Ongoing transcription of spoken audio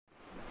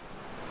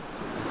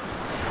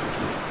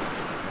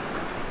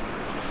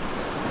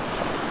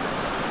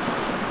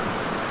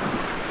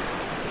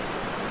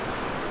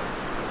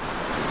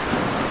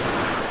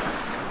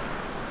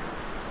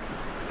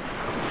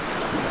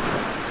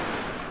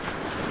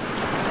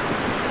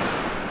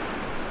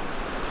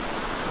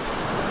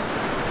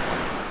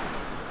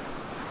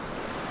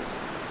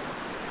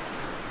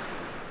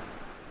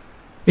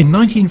In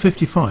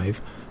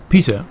 1955,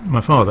 Peter,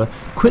 my father,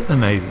 quit the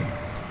Navy.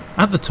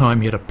 At the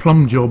time he had a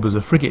plum job as a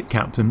frigate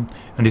captain,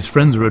 and his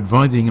friends were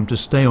advising him to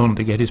stay on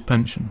to get his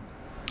pension.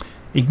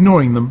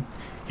 Ignoring them,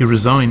 he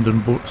resigned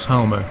and bought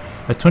Salmo,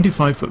 a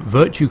 25-foot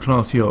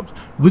Virtue-class yacht,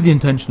 with the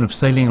intention of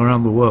sailing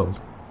around the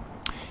world.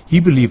 He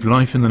believed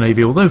life in the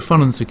Navy, although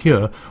fun and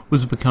secure,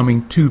 was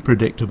becoming too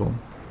predictable.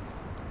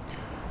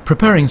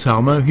 Preparing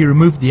Salmo, he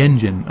removed the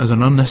engine as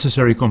an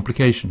unnecessary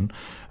complication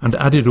and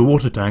added a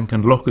water tank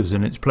and lockers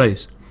in its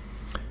place.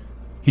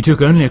 He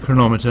took only a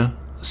chronometer,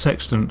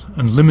 sextant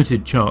and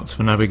limited charts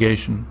for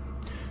navigation.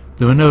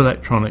 There were no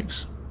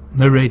electronics,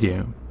 no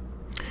radio.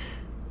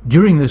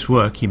 During this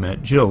work he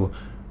met Jill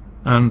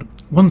and,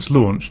 once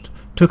launched,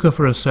 took her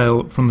for a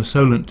sail from the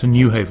Solent to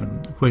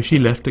Newhaven, where she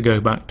left to go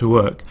back to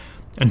work,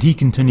 and he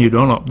continued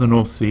on up the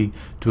North Sea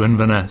to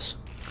Inverness,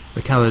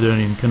 the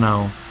Caledonian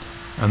Canal,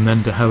 and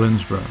then to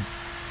Helensburgh.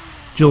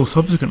 Jill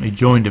subsequently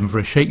joined him for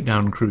a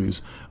shakedown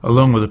cruise,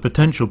 along with a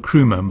potential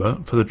crew member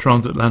for the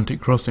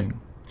transatlantic crossing.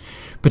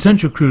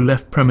 Potential crew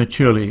left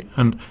prematurely,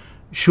 and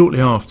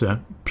shortly after,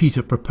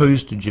 Peter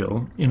proposed to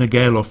Jill in a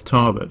gale off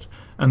Tarbet,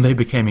 and they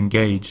became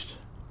engaged.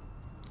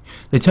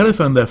 They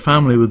telephoned their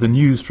family with the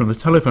news from the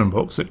telephone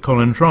box at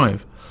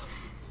Colin-Shrive.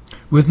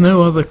 With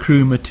no other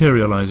crew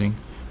materialising,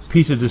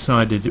 Peter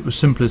decided it was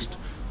simplest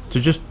to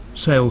just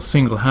sail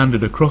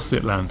single-handed across the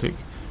Atlantic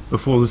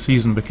before the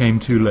season became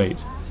too late,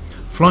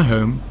 fly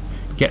home,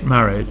 get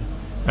married,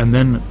 and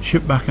then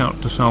ship back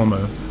out to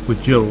Salmo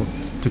with Jill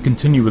to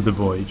continue with the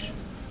voyage.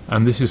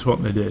 And this is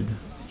what they did.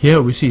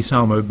 Here we see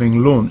Salmo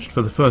being launched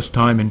for the first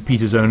time in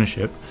Peter's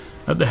ownership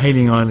at the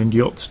Hayling Island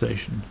Yacht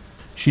Station.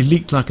 She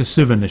leaked like a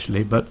sieve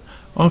initially, but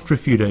after a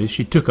few days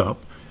she took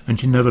up and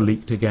she never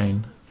leaked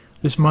again.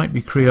 This might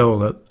be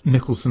Creole at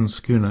Nicholson's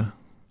schooner.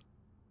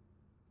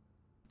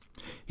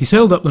 He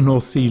sailed up the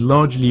North Sea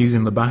largely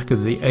using the back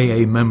of the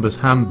AA Members'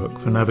 Handbook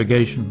for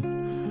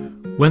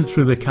navigation, went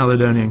through the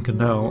Caledonian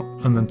Canal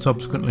and then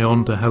subsequently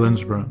on to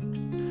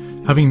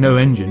Helensburgh. Having no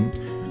engine,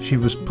 she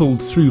was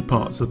pulled through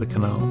parts of the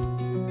canal.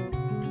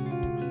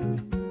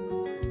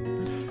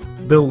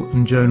 Bill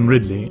and Joan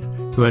Ridley,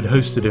 who had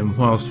hosted him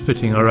whilst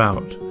fitting her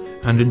out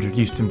and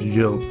introduced him to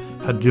Jill,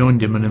 had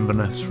joined him in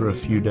Inverness for a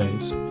few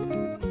days.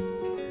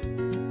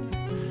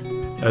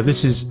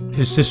 This is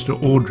his sister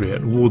Audrey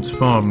at Ward's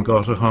Farm,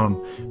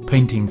 Garterham,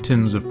 painting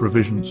tins of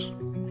provisions.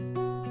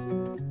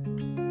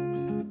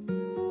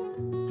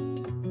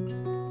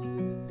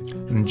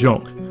 And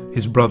Jock,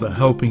 his brother,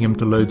 helping him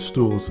to load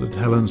stores at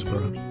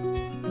Helensburgh.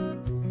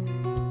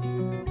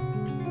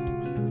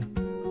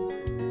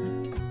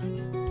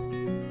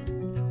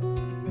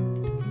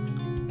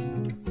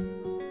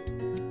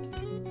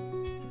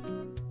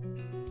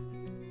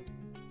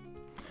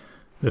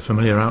 The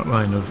familiar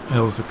outline of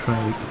Ailsa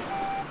Craig.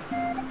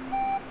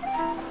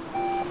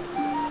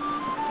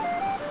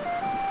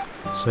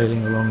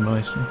 Sailing along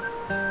nicely.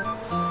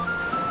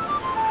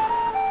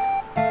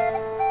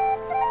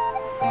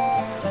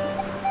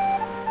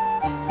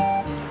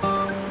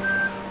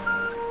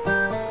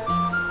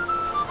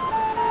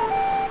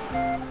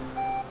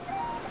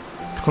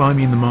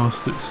 Climbing the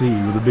mast at sea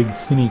with a big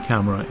cine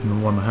camera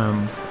in one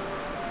hand.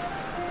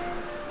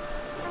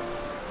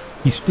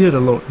 He steered a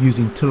lot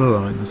using tiller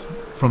lines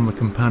from the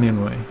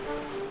companionway.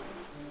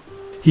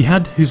 He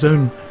had his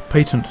own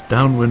patent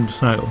downwind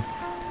sail,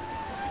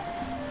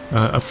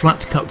 a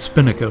flat-cut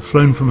spinnaker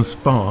flown from a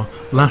spar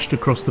lashed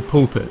across the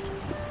pulpit.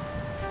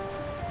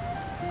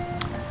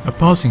 A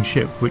passing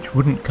ship which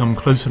wouldn't come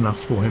close enough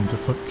for him to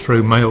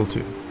throw mail to.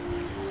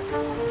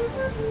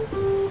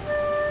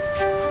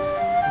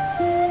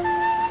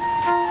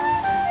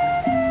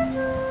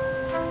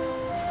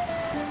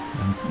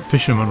 And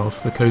fishermen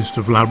off the coast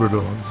of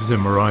Labrador. This is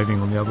him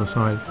arriving on the other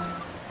side.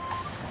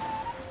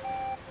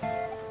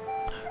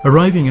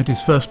 Arriving at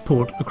his first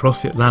port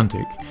across the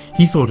Atlantic,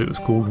 he thought it was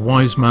called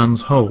Wise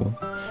Man's Hole,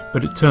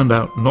 but it turned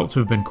out not to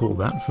have been called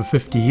that for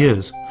 50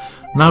 years,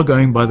 now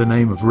going by the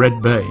name of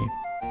Red Bay.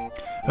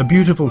 A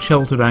beautiful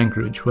sheltered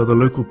anchorage where the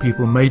local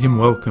people made him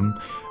welcome,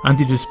 and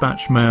he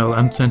dispatched mail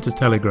and sent a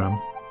telegram.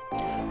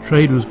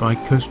 Trade was by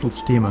coastal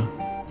steamer.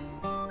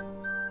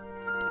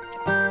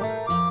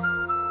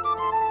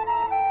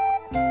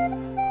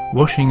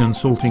 Washing and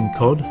salting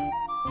cod.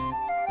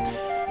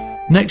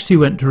 Next he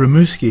went to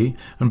Rimouski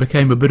and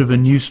became a bit of a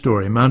news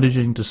story,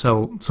 managing to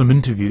sell some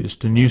interviews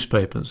to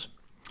newspapers.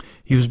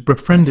 He was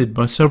befriended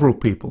by several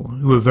people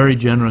who were very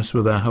generous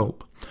with their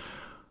help.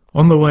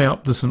 On the way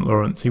up the St.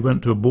 Lawrence he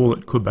went to a ball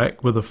at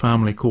Quebec with a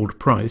family called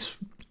Price,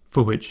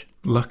 for which,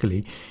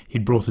 luckily,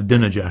 he'd brought a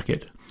dinner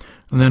jacket,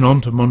 and then on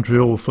to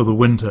Montreal for the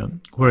winter,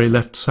 where he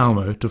left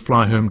Salmo to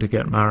fly home to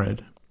get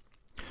married.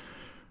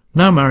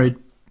 Now married,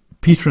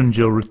 Peter and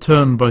Jill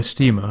returned by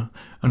steamer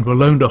and were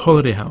loaned a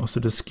holiday house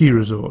at a ski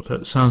resort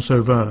at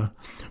Saint-Sauveur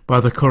by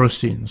the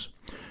Corostines,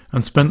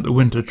 and spent the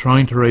winter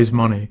trying to raise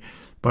money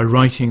by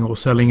writing or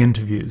selling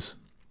interviews.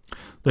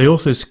 They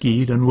also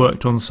skied and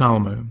worked on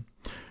Salmo.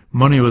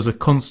 Money was a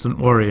constant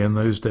worry in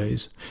those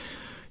days.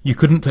 You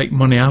couldn't take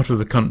money out of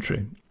the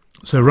country,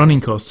 so running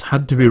costs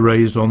had to be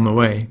raised on the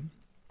way.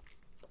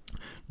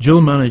 Jill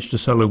managed to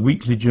sell a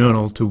weekly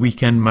journal to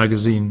Weekend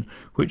magazine,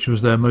 which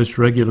was their most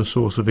regular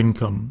source of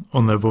income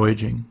on their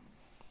voyaging.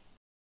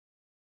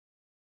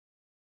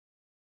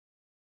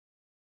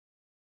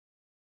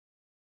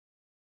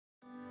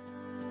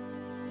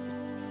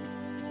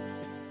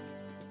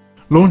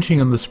 Launching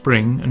in the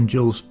spring and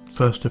Jill's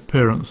first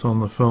appearance on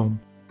the film.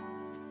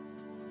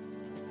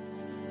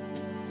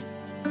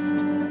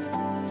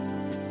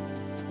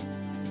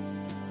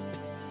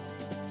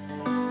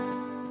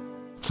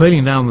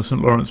 Sailing down the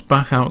St. Lawrence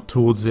back out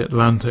towards the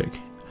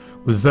Atlantic,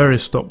 with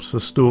various stops for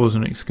stores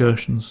and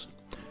excursions.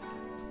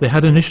 They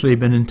had initially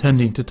been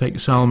intending to take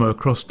Salma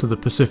across to the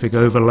Pacific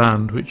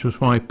overland, which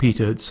was why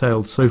Peter had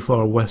sailed so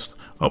far west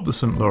up the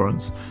St.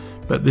 Lawrence,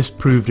 but this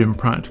proved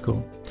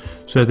impractical,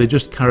 so they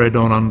just carried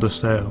on under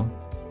sail.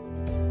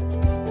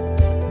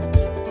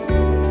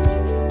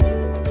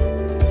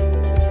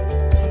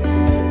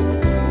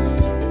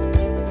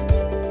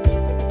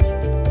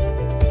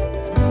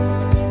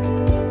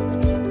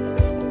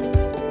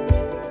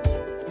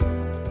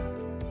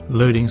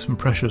 Loading some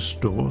precious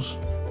stores.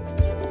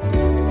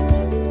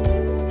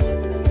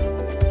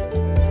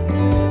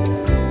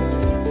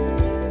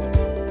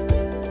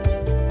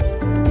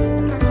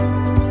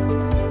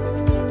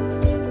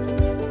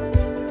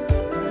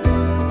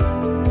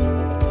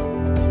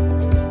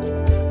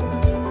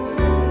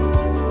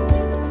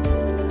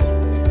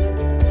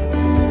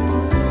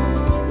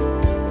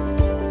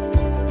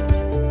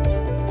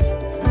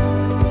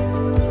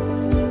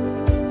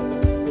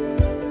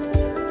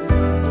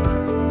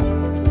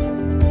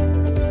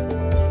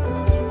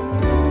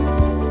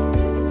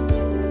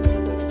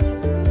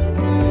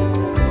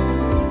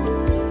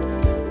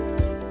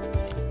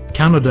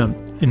 Canada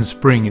in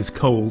spring is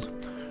cold,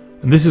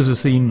 and this is a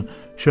scene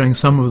showing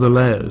some of the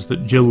layers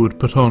that Jill would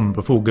put on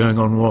before going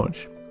on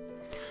watch.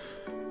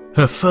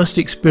 Her first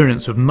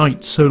experience of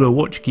night solo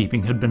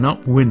watchkeeping had been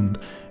upwind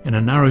in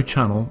a narrow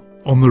channel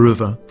on the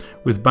river,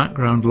 with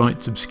background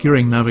lights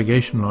obscuring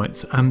navigation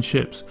lights and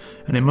ships,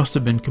 and it must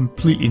have been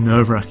completely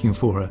nerve-wracking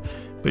for her,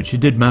 but she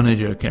did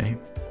manage okay.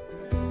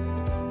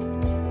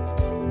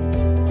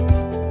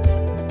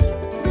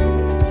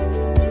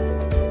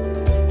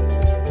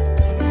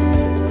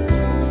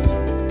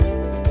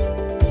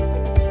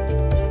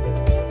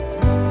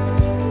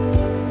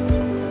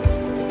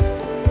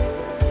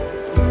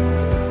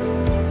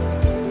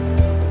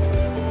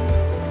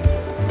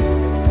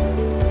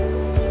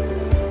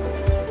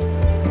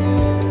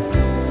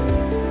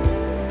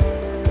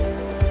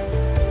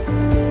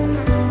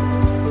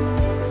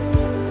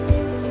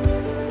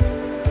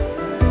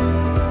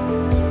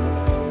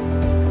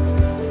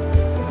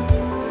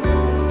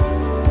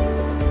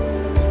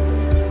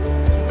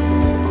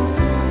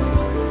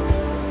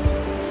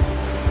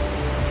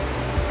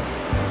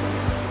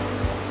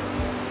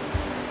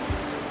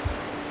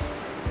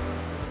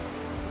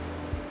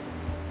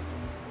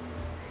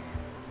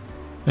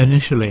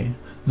 Initially,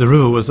 the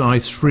river was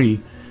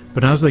ice-free,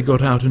 but as they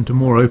got out into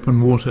more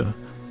open water,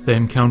 they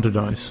encountered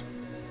ice.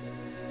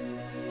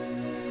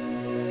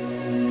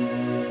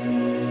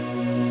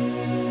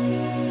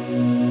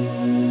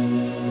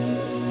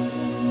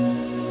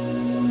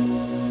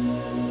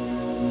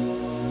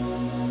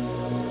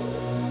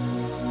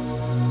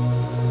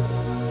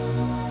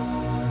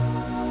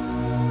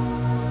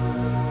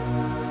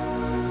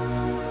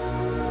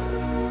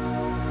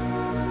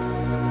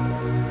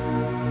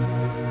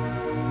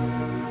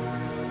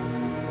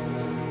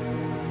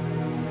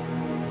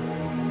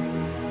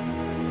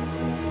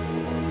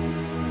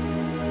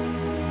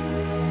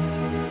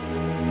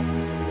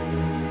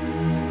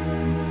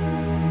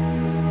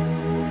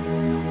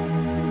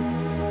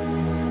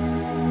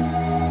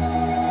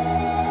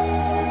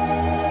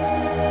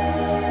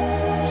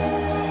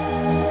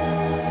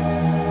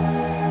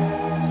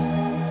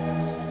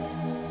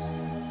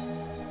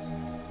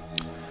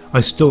 I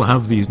still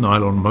have these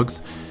nylon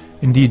mugs.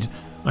 Indeed,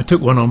 I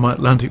took one on my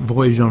Atlantic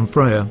voyage on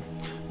Freya.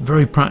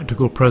 Very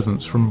practical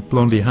presents from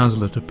Blondie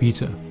Hasler to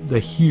Peter. They're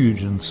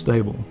huge and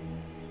stable.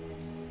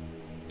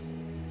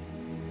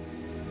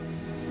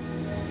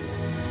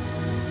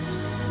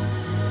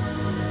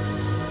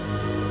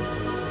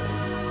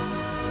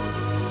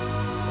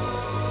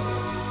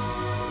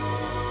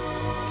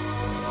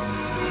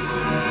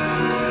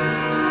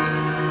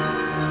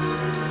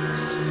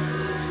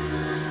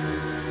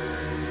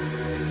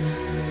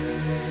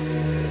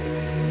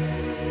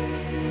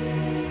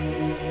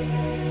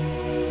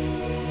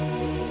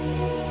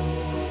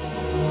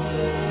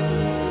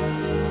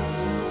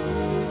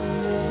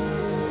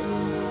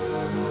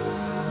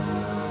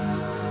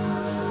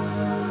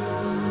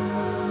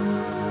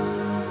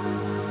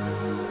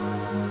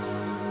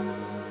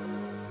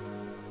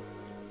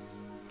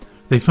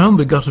 They found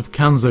the gut of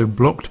Canso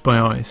blocked by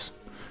ice,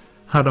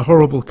 had a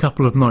horrible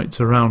couple of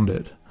nights around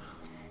it,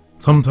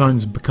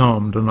 sometimes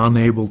becalmed and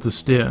unable to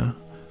steer,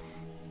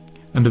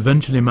 and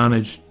eventually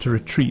managed to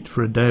retreat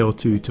for a day or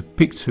two to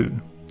Pictou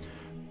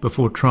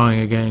before trying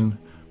again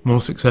more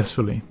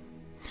successfully.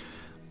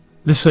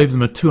 This saved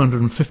them a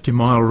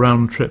 250-mile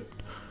round trip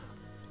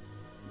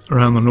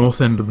around the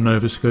north end of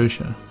Nova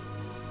Scotia.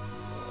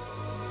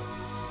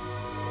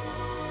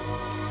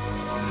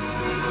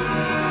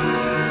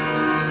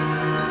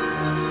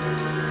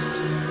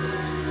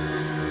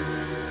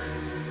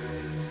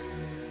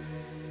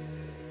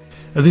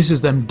 This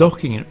is them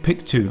docking at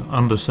Pictou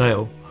under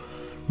sail.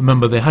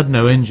 Remember, they had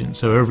no engine,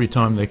 so every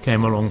time they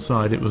came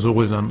alongside it was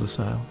always under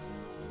sail.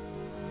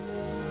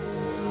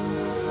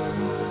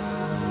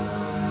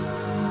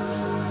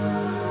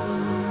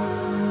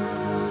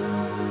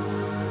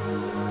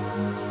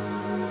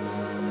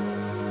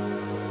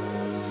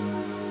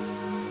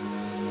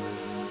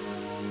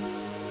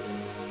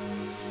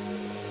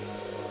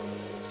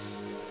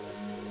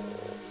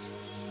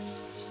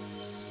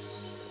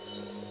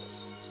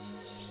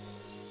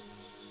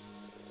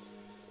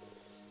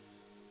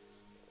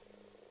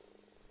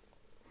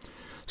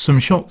 Some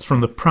shots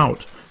from the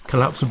Prout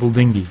collapsible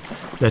dinghy,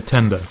 their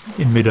tender,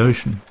 in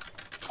mid-ocean.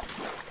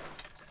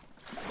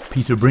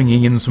 Peter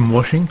bringing in some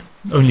washing,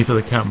 only for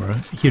the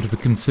camera. He'd have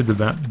considered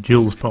that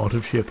Jill's part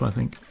of ship, I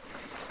think.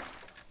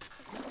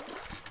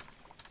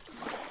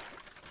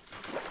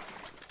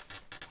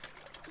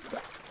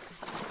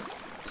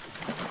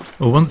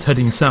 Once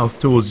heading south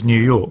towards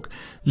New York,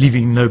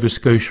 leaving Nova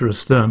Scotia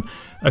astern,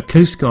 a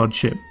Coast Guard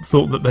ship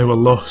thought that they were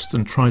lost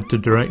and tried to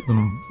direct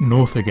them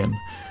north again,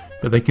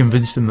 but they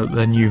convinced him that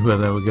they knew where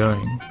they were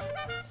going.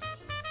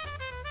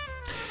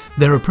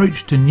 Their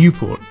approach to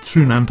Newport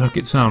through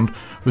Nantucket Sound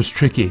was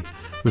tricky,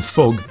 with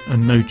fog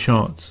and no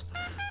charts.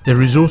 They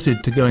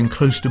resorted to going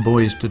close to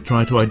buoys to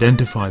try to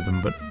identify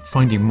them, but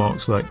finding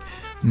marks like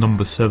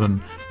number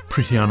 7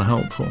 pretty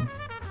unhelpful.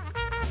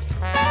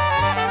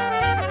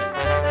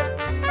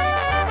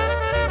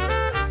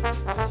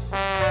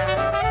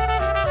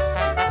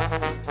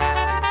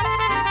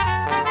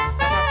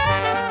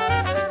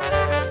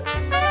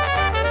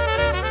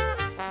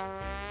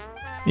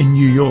 In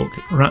New York,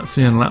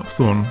 Ratsey and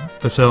Lapthorne,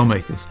 the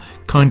sailmakers,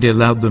 kindly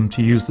allowed them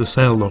to use the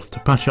sail loft to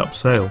patch up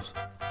sails.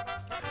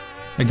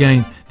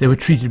 Again, they were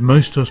treated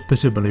most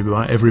hospitably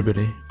by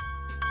everybody.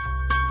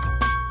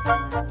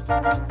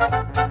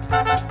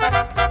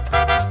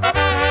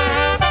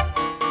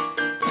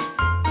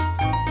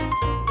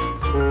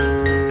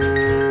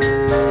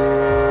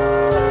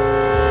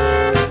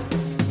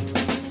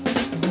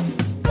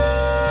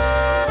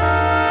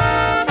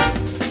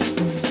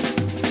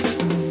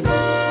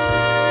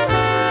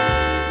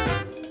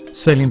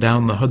 Sailing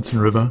down the Hudson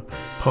River,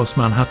 past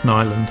Manhattan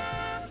Island,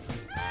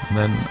 and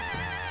then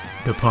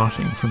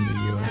departing from the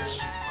US.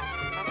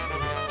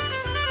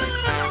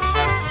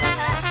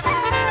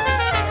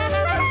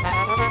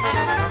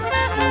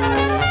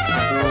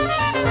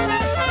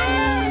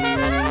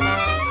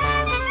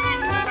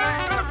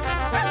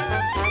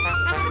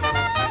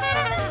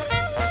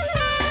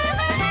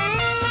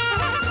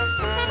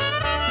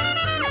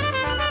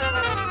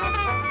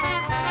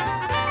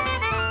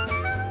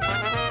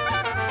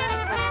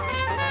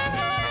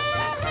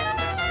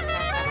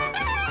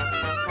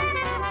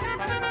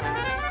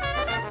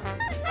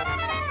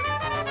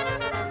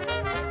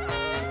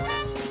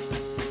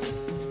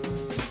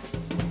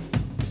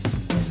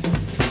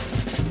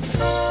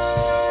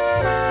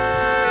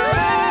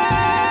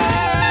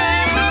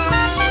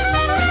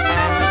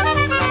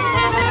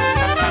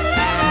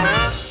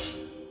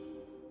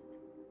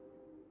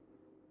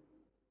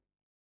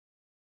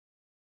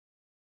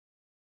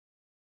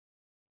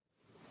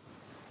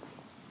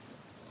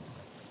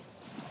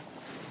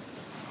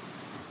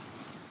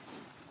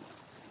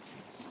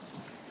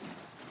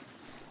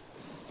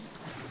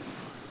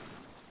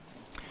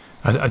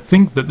 I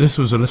think that this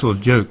was a little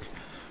joke.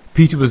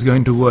 Peter was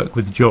going to work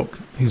with Jock,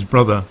 his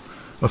brother,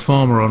 a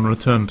farmer on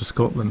return to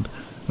Scotland,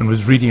 and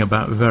was reading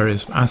about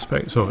various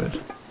aspects of it.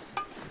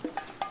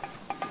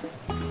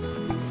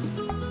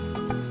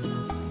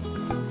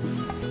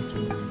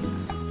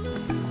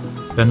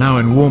 They're now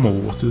in warmer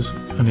waters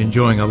and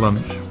enjoying a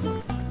lunch.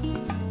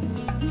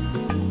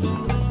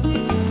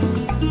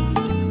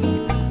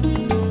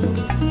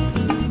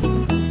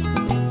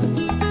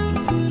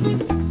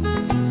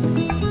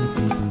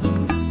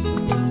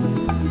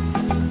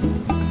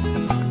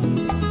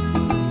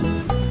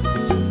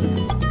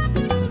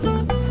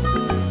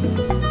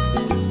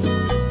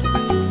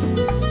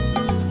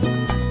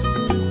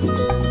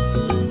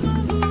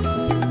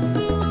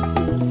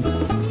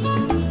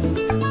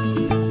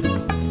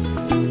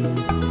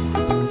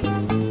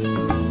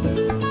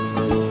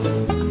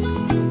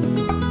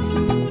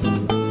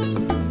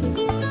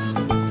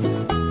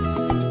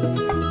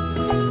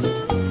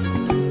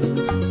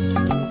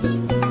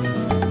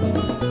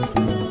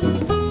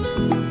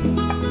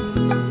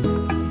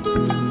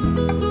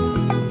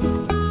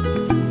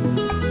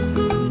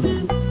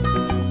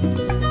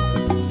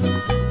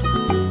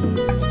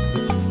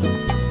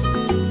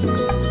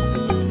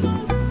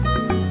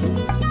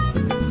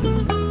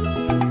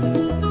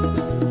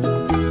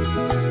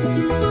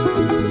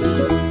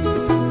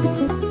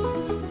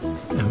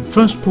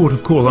 First port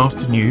of call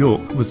after New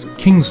York was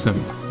Kingston,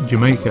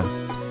 Jamaica.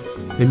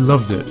 They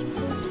loved it.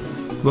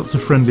 Lots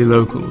of friendly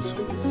locals.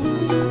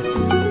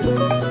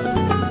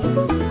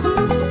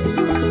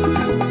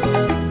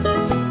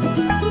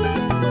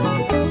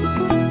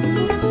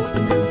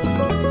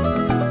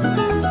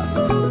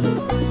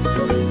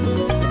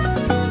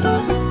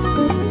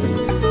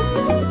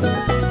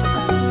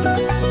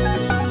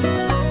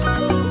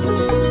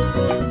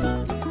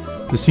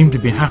 seemed to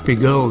be happy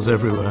girls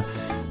everywhere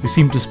who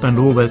seemed to spend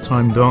all their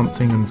time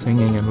dancing and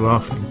singing and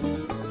laughing.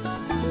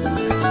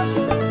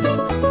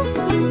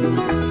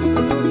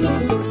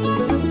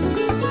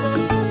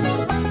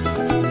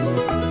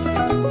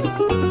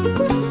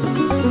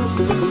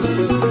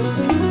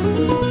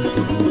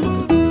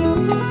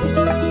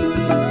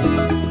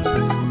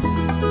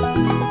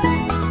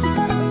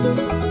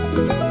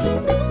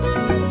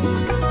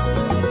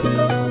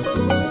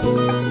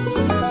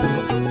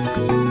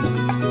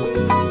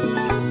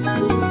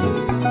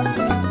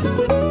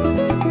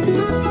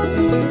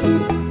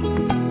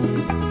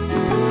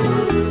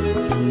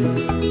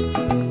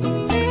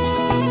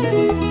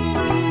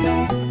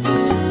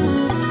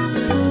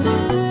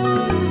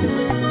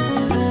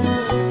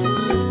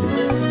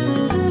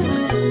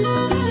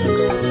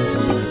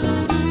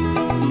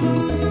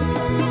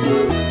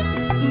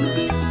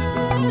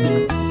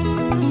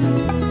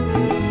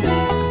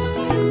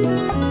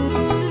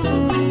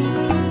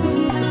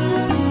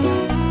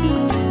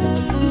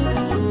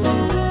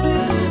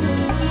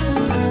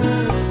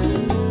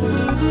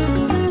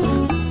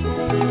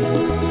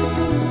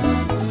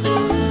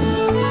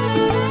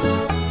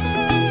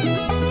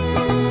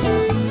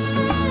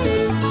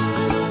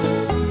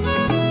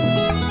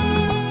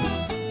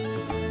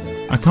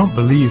 I can't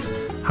believe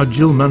how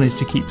Jill managed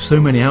to keep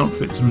so many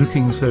outfits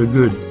looking so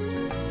good.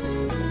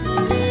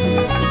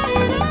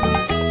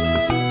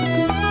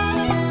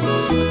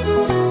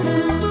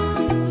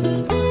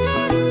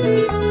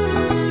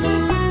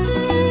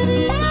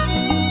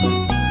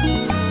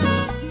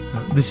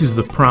 This is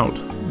the Prout,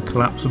 a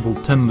collapsible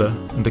tender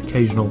and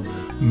occasional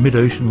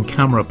mid-ocean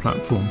camera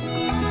platform.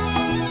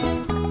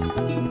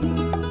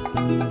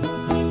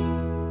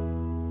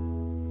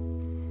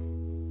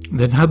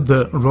 They'd had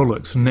the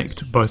rowlocks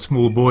nicked by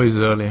small boys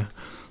earlier,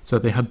 so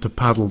they had to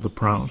paddle the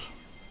Prout.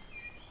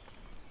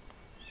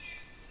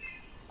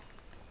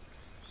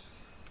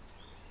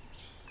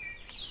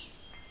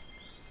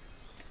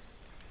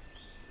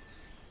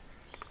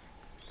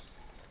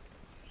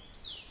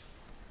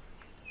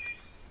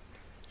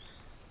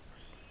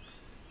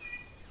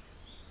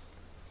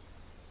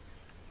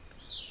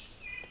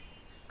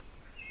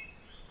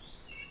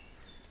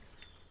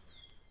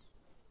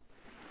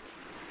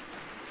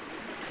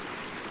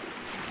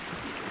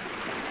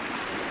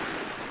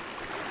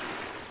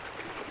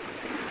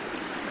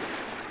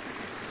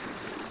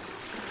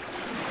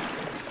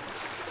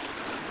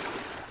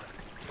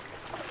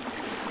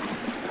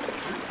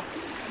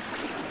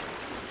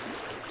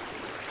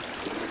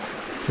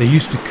 They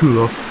used to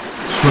cool off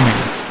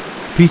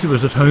swimming. Peter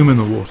was at home in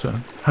the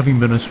water, having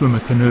been a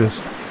swimmer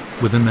canoeist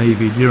with the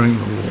Navy during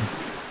the war.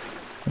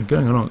 And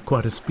going along at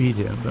quite a speed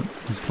here, but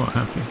he's quite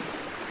happy.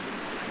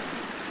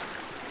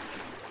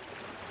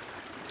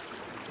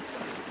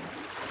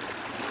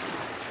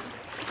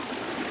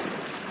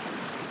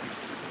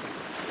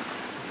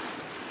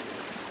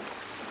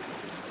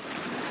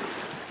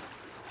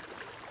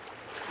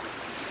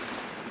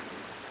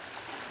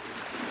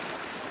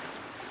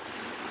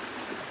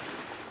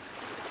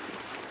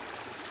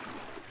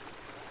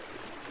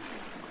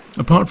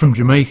 Apart from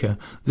Jamaica,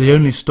 they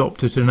only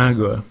stopped at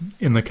Inagua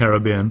in the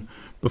Caribbean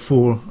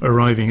before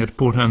arriving at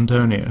Port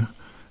Antonio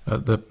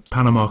at the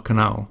Panama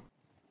Canal.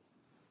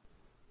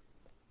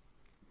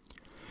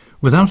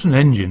 Without an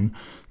engine,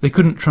 they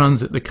couldn't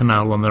transit the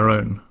canal on their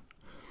own.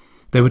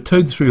 They were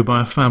towed through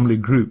by a family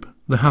group,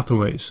 the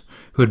Hathaways,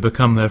 who had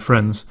become their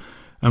friends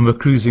and were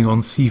cruising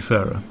on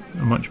Seafarer,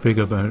 a much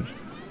bigger boat.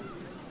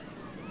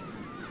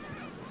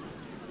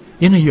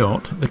 In a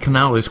yacht, the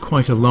canal is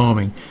quite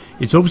alarming.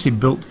 It's obviously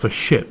built for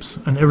ships,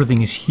 and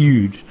everything is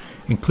huge,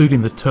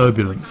 including the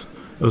turbulence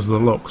as the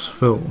locks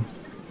fill.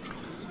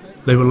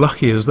 They were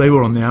lucky as they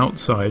were on the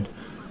outside.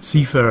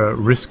 Seafarer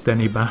risked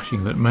any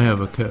bashing that may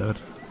have occurred.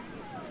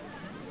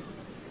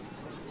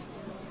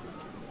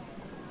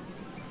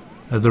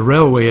 The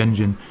railway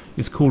engine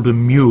is called a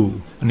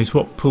mule and is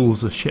what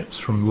pulls the ships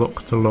from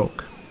lock to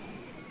lock.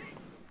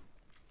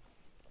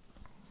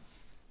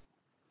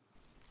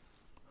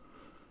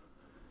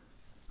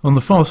 On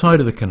the far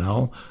side of the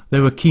canal, they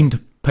were keen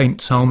to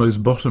paint Salmo's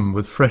bottom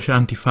with fresh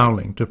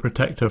anti-fouling to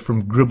protect her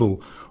from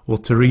gribble or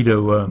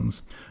teredo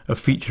worms, a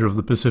feature of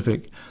the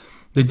Pacific.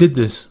 They did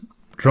this,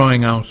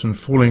 drying out and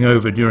falling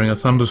over during a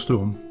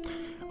thunderstorm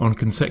on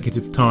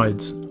consecutive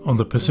tides on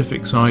the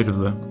Pacific side of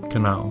the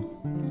canal.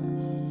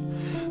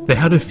 They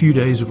had a few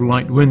days of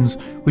light winds,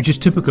 which is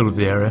typical of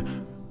the area,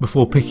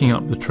 before picking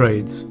up the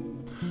trades.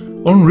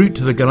 En route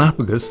to the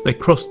Galapagos, they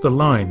crossed the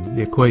line,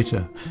 the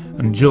equator,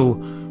 and Jill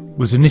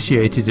was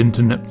initiated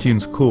into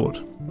Neptune's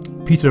court.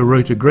 Peter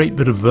wrote a great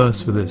bit of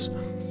verse for this.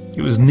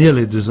 It was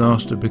nearly a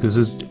disaster because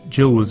as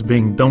Jill was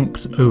being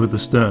dunked over the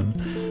stern,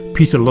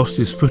 Peter lost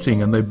his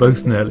footing and they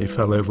both nearly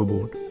fell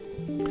overboard.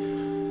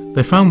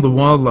 They found the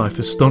wildlife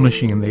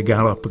astonishing in the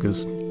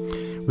Galapagos,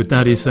 with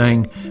Daddy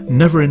saying,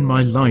 "Never in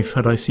my life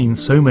had I seen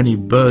so many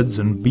birds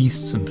and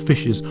beasts and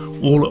fishes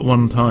all at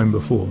one time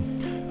before,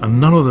 and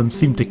none of them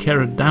seemed to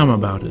care a damn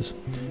about us.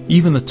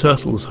 Even the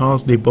turtles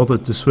hardly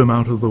bothered to swim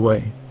out of the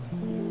way."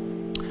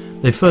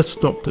 They first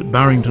stopped at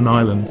Barrington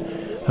Island,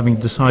 having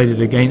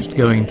decided against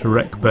going to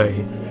Wreck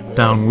Bay,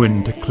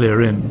 downwind to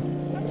clear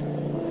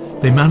in.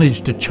 They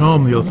managed to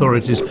charm the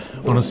authorities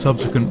on a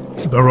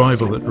subsequent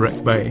arrival at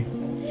Wreck Bay.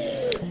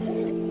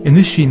 In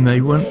this scene they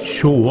weren't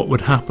sure what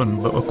would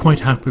happen, but were quite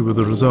happy with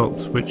the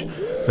results, which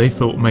they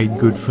thought made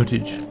good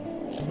footage.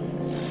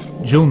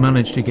 Jill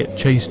managed to get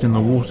chased in the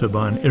water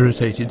by an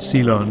irritated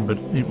sea lion, but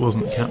it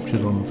wasn't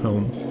captured on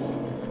film.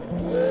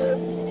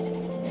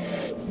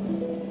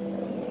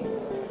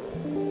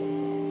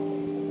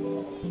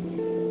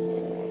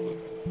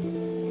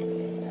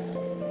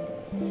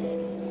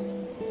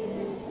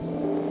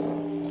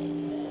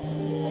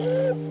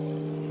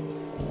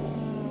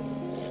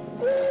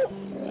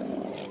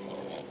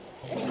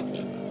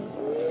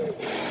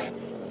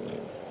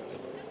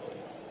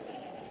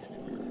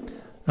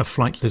 A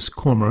flightless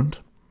cormorant.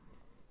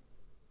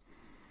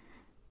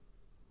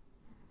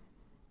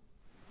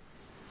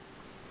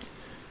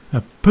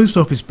 Post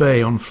Office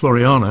Bay on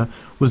Floriana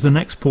was the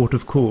next port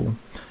of call,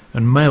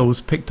 and mail was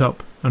picked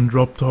up and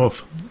dropped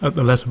off at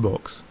the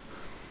letterbox.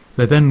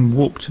 They then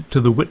walked to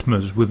the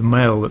Whitmers with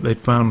mail that they'd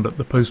found at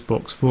the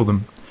postbox for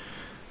them.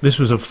 This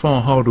was a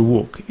far harder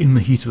walk in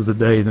the heat of the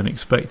day than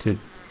expected,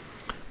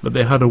 but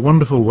they had a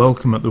wonderful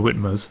welcome at the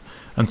Whitmers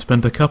and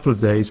spent a couple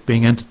of days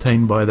being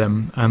entertained by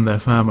them and their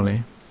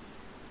family.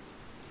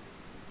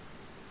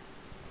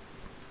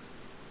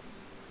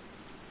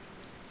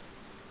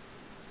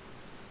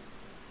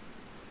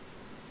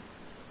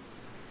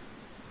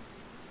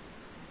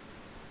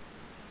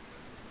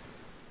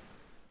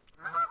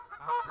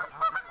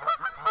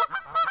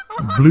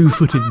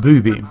 Blue-footed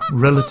booby,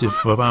 relative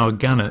of our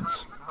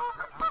gannets.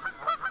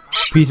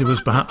 Peter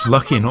was perhaps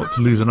lucky not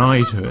to lose an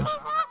eye to it.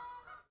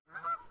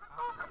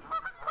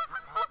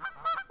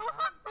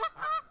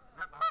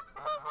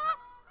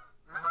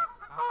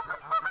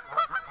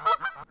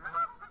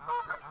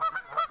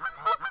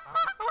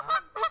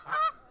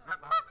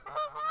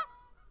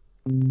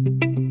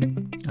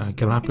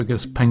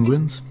 Galapagos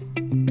penguins.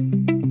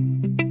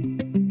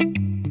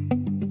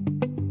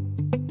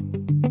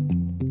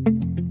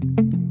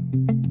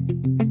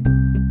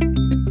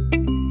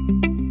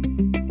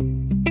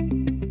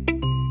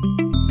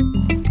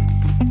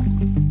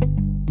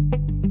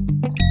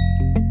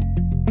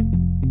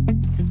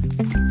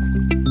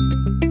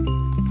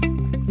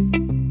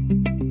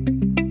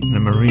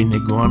 Marine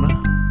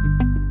iguana.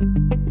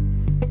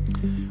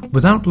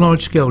 Without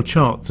large-scale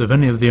charts of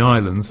any of the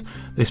islands,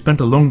 they spent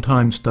a long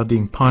time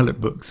studying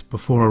pilot books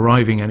before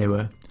arriving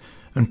anywhere,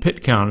 and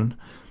Pitcairn,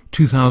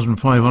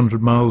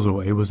 2,500 miles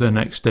away, was their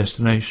next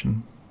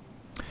destination.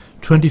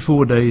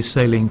 24 days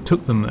sailing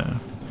took them there.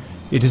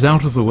 It is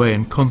out of the way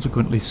and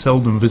consequently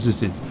seldom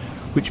visited,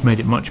 which made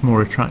it much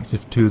more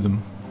attractive to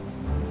them.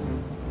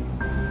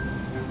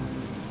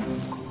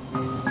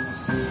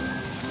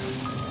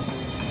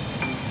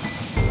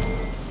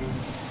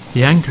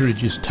 The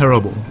anchorage is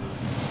terrible,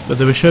 but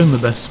they were shown the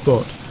best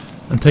spot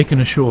and taken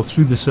ashore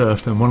through the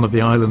surf in one of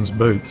the island's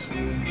boats.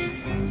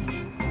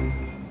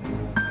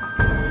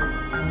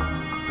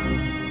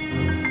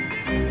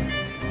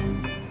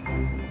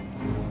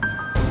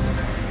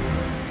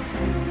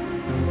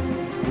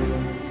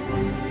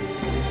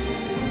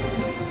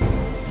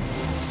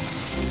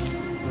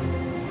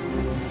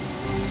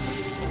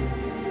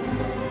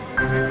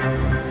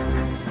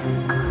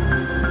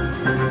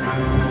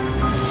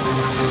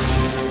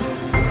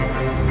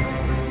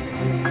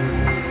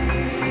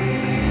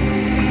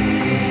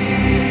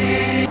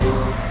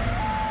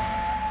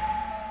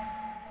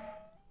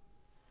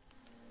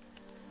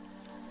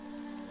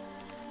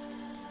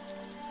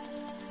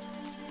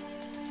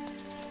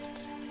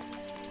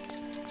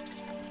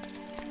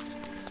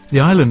 The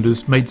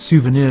islanders made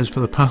souvenirs for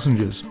the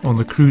passengers on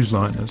the cruise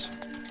liners.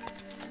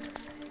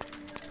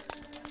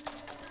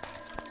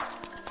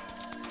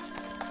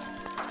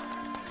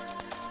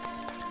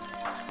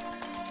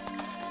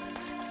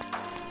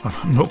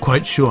 I'm not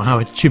quite sure how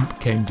a chimp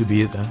came to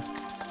be there.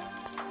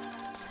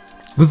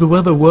 With the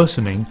weather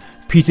worsening,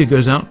 Peter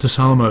goes out to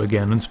Salmo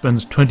again and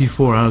spends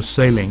 24 hours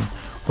sailing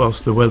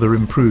whilst the weather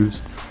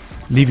improves,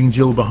 leaving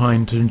Jill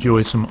behind to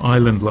enjoy some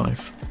island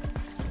life.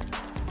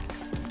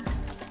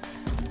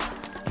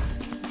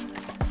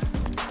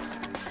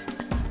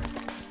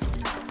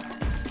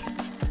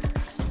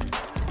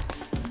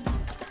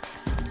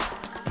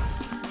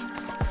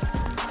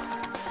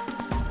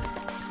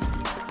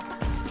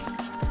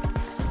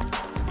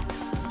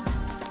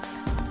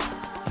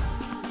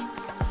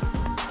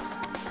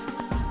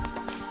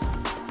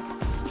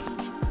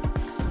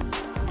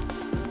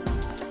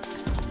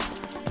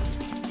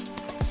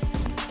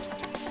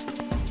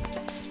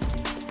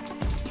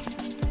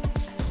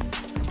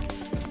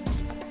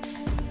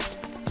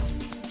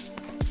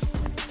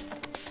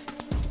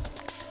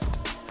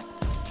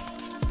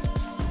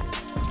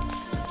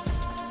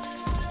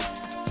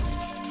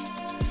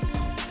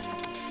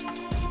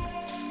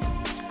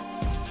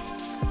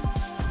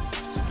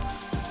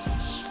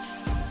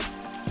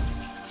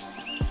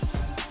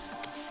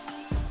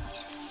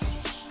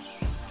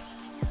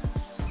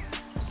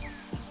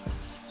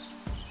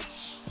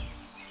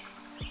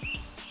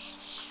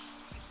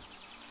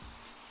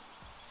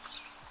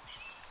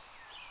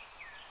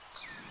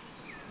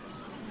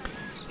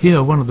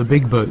 Here one of the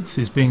big boats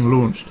is being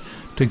launched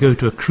to go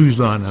to a cruise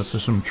liner for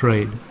some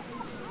trade.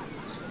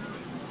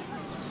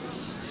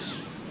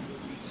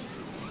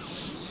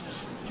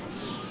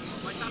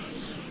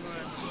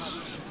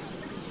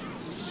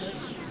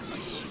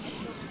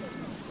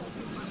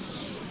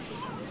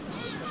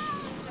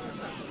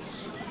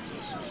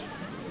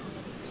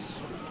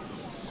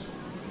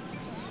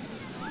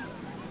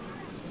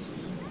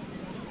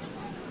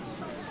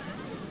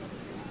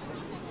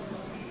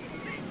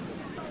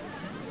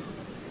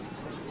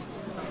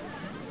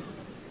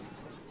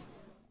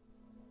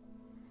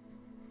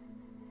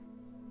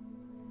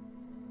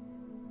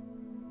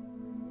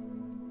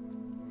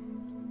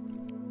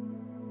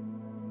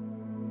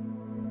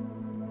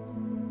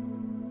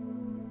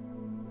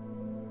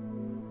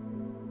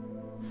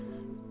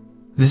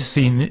 This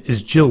scene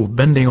is Jill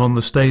bending on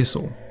the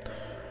staysail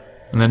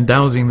and then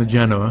dowsing the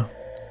Genoa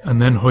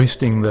and then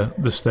hoisting the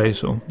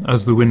staysail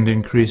as the wind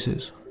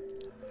increases.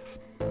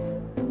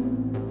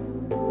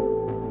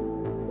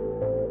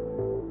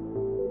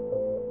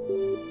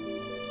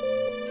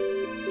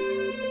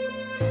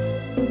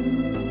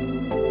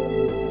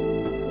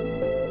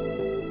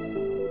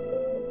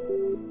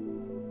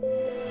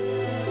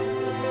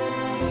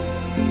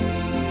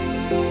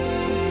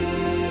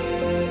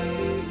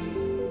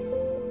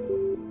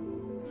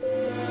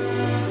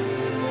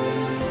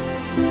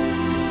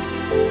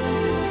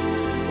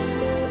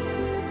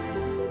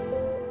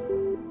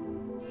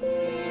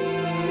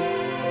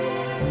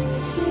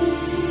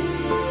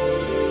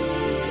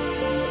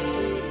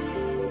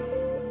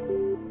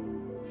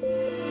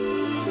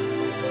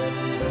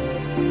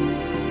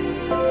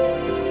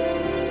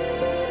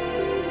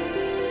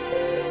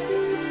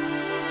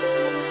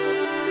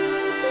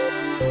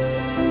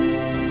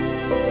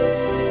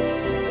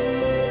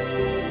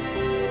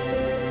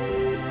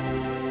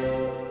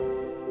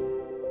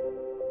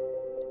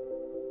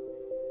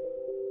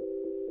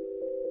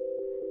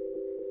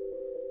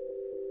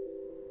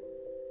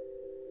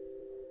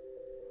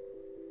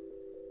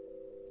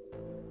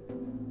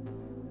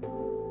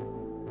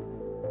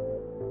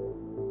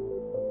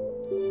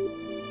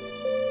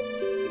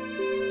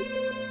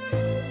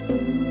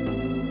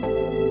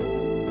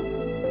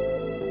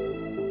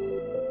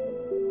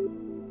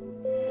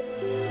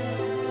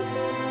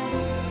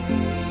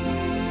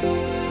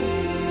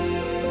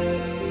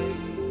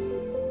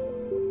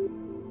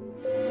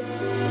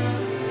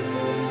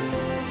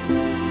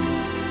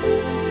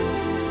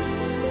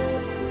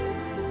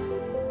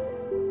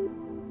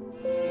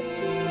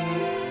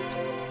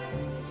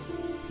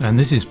 And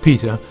this is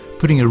Peter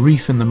putting a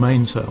reef in the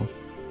mainsail.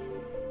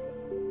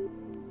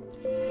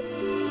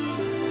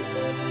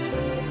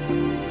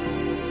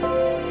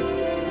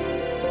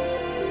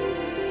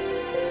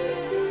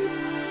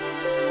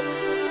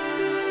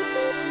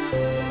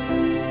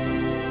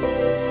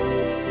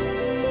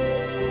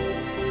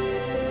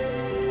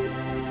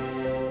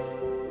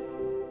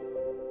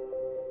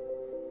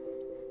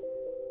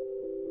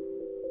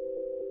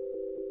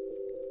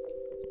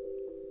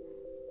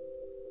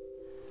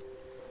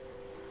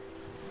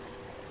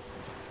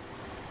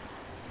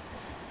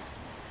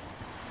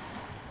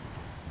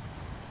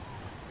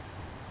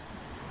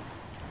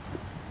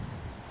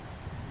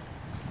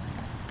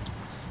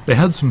 They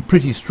had some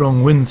pretty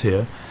strong winds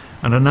here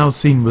and are now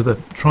seen with a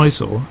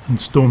trysail and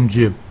storm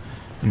jib,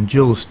 and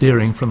Jill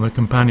steering from the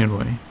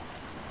companionway.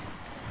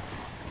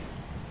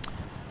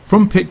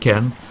 From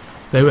Pitcairn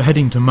they were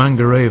heading to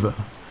Mangareva,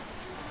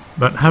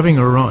 but having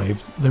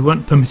arrived they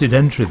weren't permitted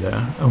entry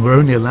there and were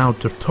only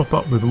allowed to top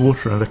up with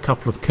water and a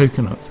couple of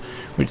coconuts,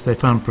 which they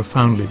found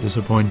profoundly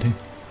disappointing.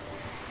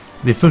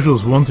 The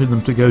officials wanted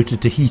them to go to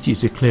Tahiti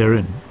to clear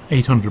in,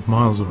 800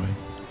 miles away.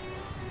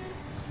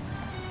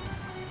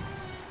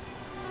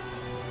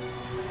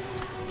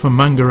 From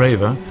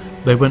Mangareva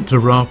they went to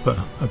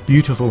Rapa, a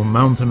beautiful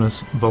mountainous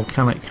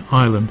volcanic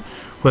island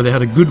where they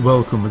had a good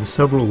welcome with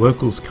several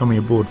locals coming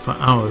aboard for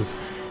hours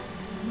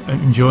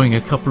and enjoying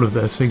a couple of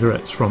their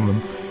cigarettes from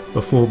them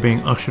before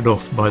being ushered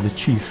off by the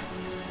chief.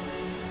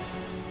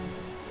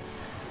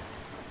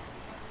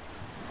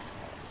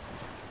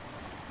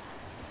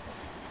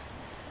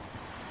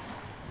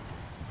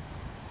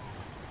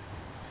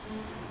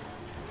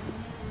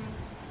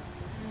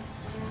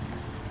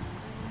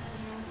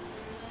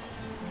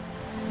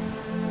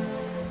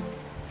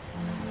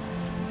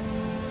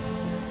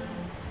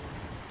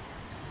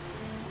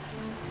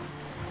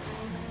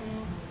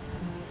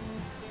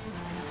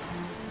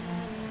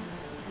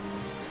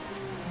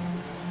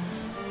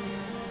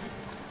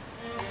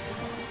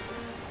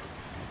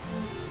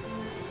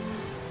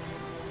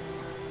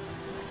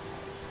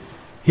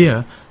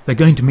 Here they're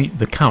going to meet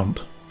the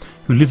Count,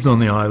 who lived on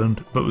the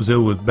island but was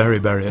ill with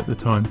beriberi at the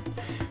time.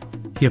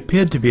 He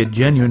appeared to be a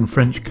genuine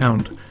French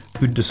Count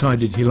who'd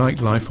decided he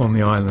liked life on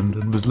the island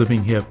and was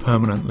living here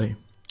permanently.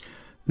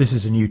 This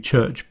is a new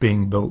church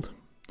being built.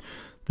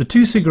 The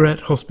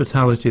 2-cigarette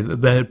hospitality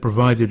that they had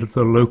provided to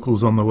the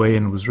locals on the way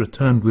in was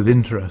returned with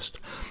interest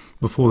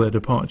before their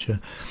departure.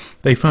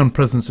 They found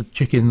presents of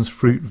chickens,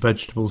 fruit,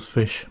 vegetables,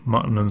 fish,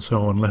 mutton and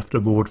so on left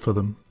aboard for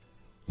them.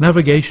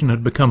 Navigation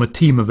had become a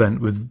team event,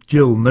 with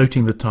Jill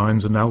noting the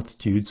times and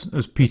altitudes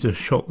as Peter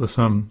shot the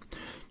sun.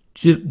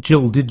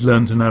 Jill did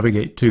learn to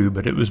navigate too,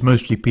 but it was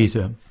mostly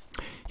Peter.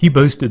 He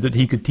boasted that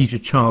he could teach a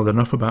child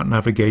enough about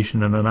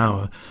navigation in an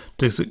hour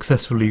to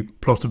successfully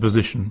plot a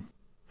position.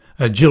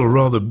 Jill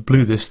rather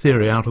blew this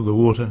theory out of the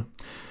water.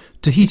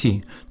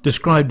 Tahiti,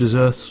 described as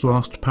Earth's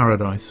last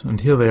paradise,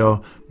 and here they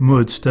are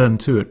moored stern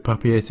to at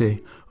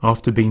Papeete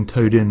after being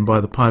towed in by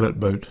the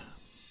pilot boat.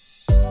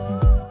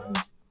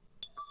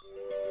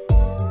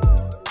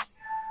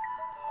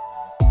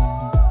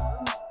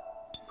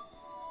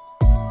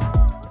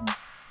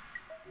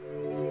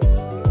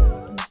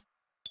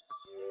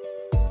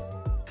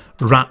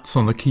 Rats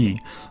on the quay,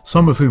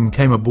 some of whom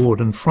came aboard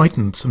and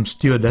frightened some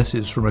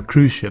stewardesses from a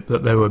cruise ship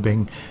that they were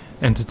being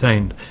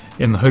entertained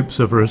in the hopes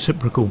of a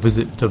reciprocal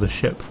visit to the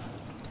ship.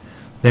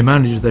 They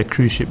managed their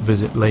cruise ship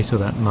visit later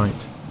that night.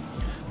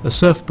 A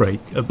surf break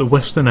at the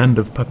western end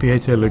of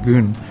Papeete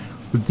Lagoon,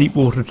 with deep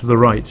water to the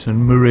right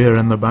and Moorea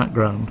in the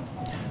background.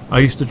 I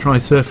used to try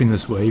surfing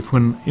this wave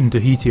when in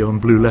Tahiti on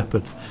Blue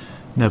Leopard,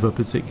 never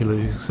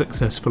particularly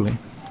successfully.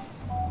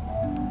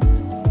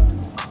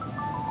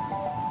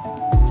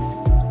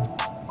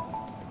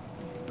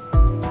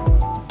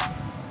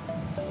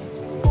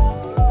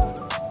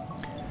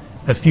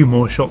 A few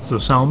more shots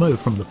of Salmo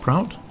from the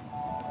Prout.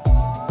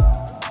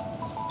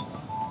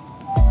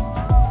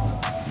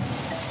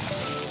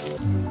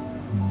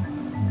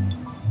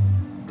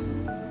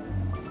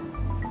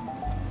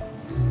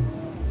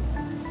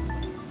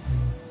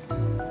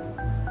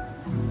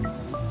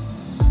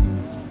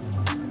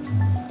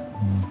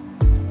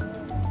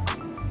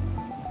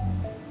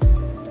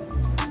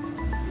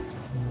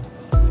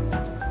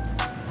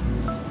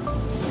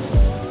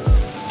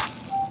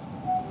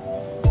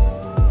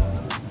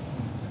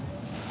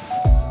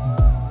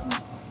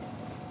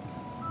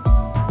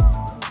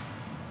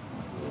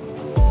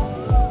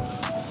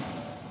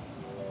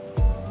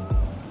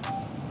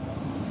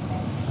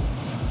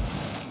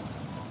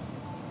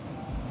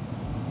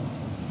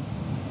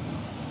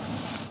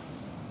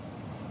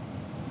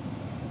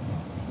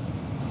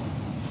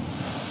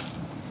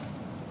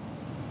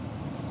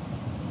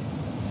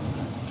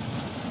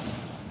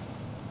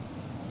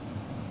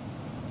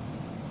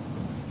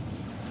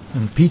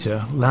 And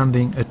Peter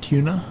landing a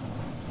tuna.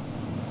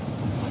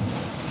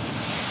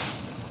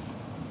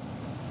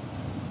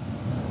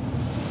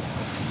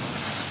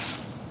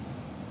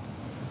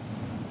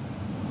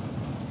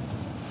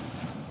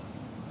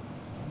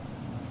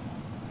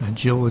 And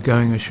Jill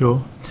going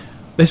ashore.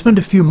 They spent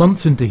a few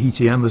months in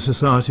Tahiti and the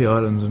Society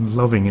Islands and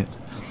loving it.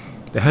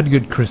 They had a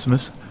good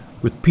Christmas,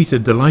 with Peter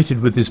delighted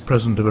with his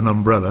present of an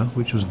umbrella,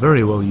 which was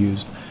very well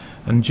used,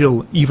 and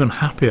Jill even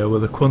happier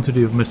with a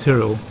quantity of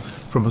material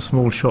from a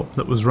small shop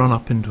that was run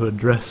up into a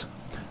dress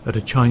at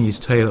a Chinese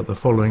tailor the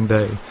following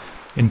day,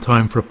 in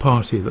time for a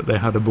party that they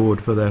had aboard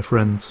for their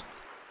friends.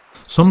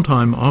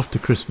 Sometime after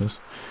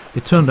Christmas,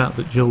 it turned out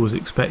that Jill was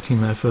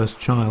expecting their first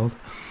child.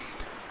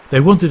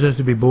 They wanted her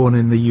to be born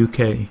in the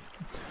UK.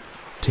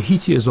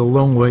 Tahiti is a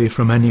long way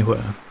from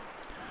anywhere.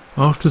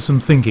 After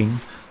some thinking,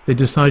 they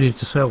decided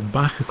to sail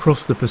back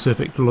across the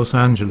Pacific to Los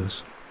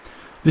Angeles.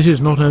 This is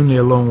not only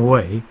a long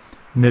way,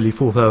 nearly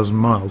 4,000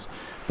 miles,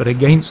 but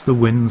against the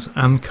winds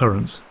and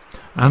currents,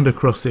 and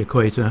across the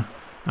equator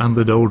and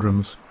the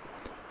doldrums.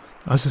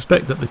 I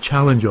suspect that the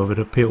challenge of it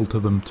appealed to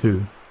them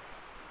too.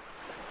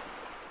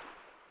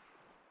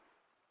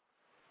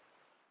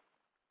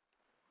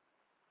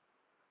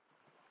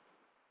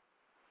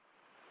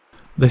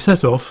 They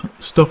set off,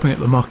 stopping at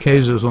the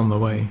Marquesas on the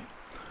way.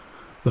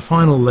 The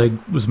final leg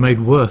was made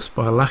worse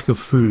by a lack of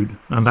food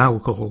and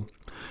alcohol,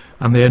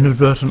 and they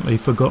inadvertently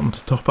forgotten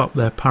to top up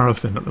their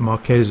paraffin at the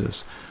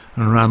Marquesas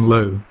and ran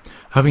low,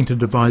 having to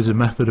devise a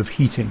method of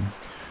heating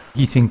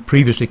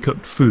previously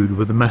cooked food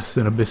with the mess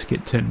in a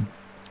biscuit tin.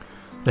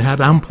 They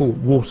had ample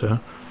water,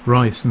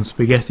 rice and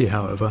spaghetti,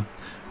 however,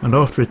 and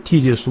after a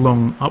tedious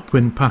long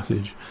upwind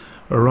passage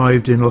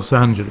arrived in Los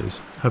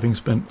Angeles, having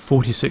spent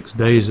 46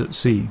 days at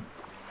sea.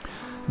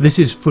 This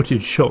is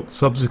footage shot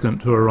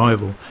subsequent to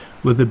arrival,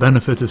 with the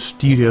benefit of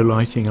studio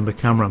lighting and a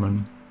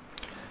cameraman.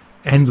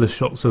 Endless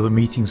shots of them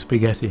eating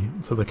spaghetti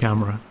for the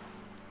camera.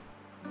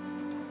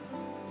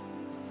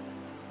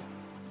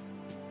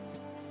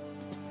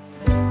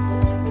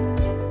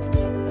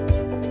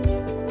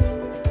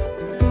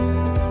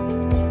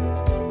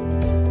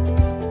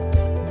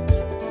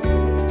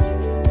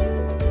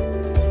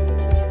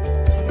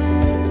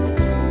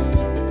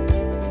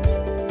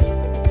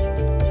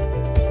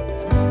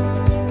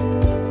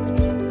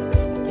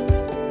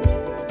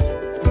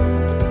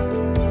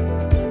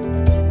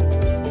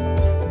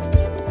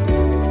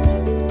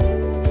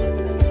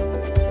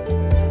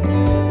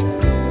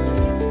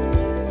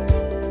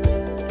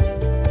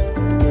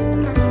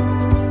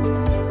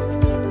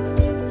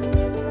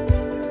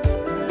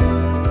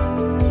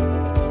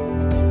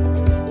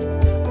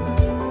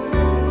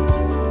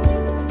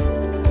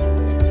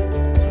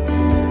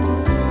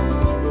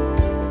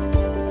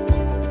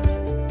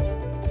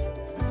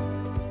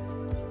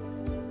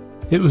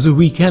 It was a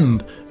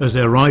weekend as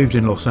they arrived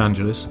in Los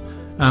Angeles,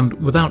 and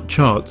without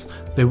charts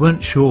they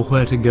weren't sure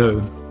where to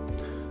go.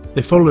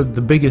 They followed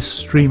the biggest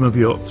stream of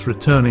yachts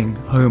returning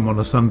home on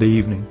a Sunday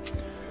evening.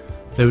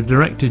 They were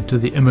directed to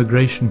the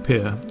immigration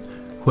pier,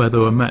 where they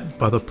were met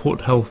by the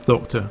port health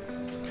doctor.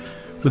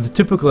 With the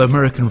typical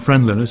American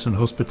friendliness and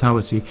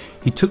hospitality,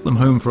 he took them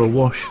home for a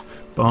wash,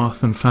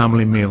 bath and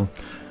family meal,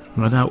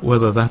 and I doubt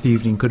whether that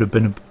evening could have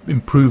been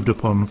improved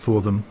upon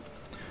for them.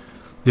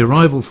 The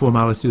arrival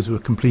formalities were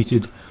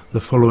completed the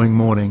following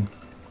morning.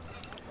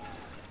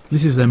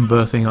 This is them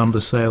berthing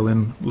under sail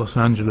in Los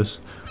Angeles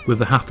with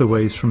the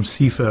Hathaways from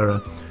Seafarer,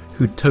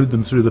 who towed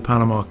them through the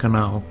Panama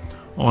Canal,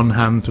 on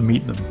hand to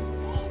meet them.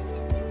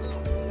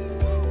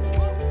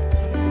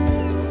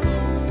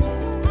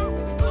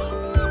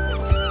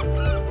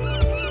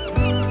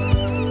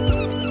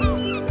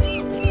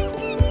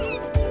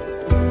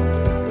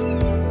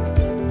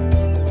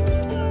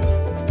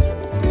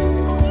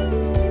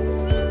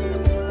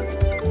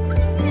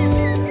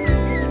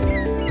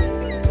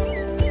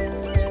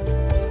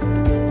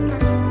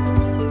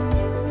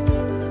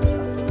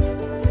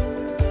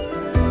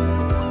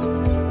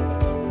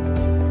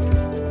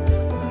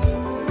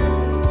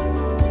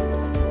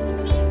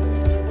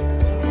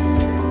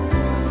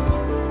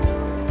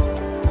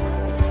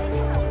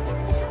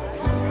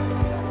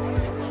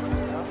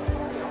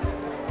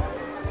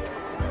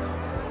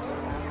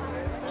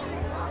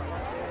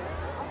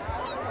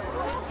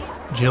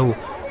 Jill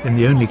in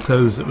the only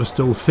clothes that were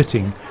still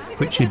fitting,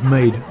 which she'd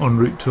made en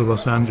route to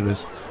Los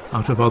Angeles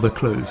out of other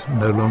clothes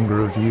no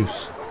longer of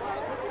use.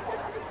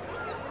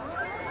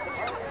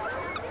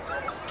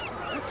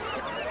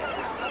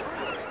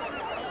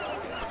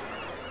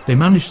 They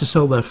managed to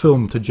sell their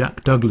film to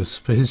Jack Douglas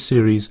for his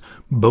series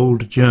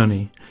Bold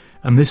Journey,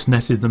 and this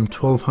netted them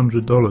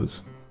 $1,200.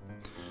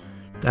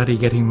 Daddy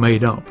getting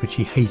made up, which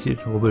he hated,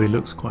 although he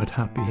looks quite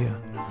happy here.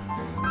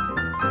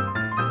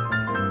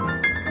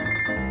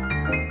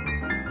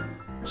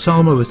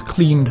 Salma was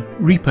cleaned,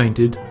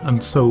 repainted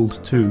and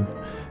sold too,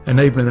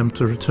 enabling them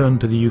to return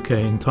to the UK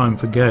in time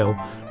for Gail,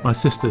 my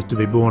sister, to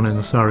be born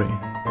in Surrey.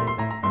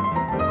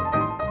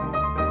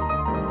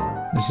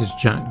 This is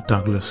Jack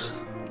Douglas.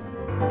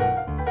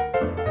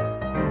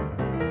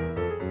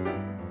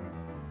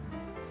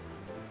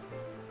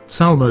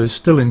 Salma is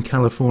still in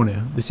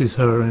California. This is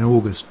her in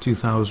August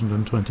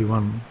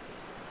 2021.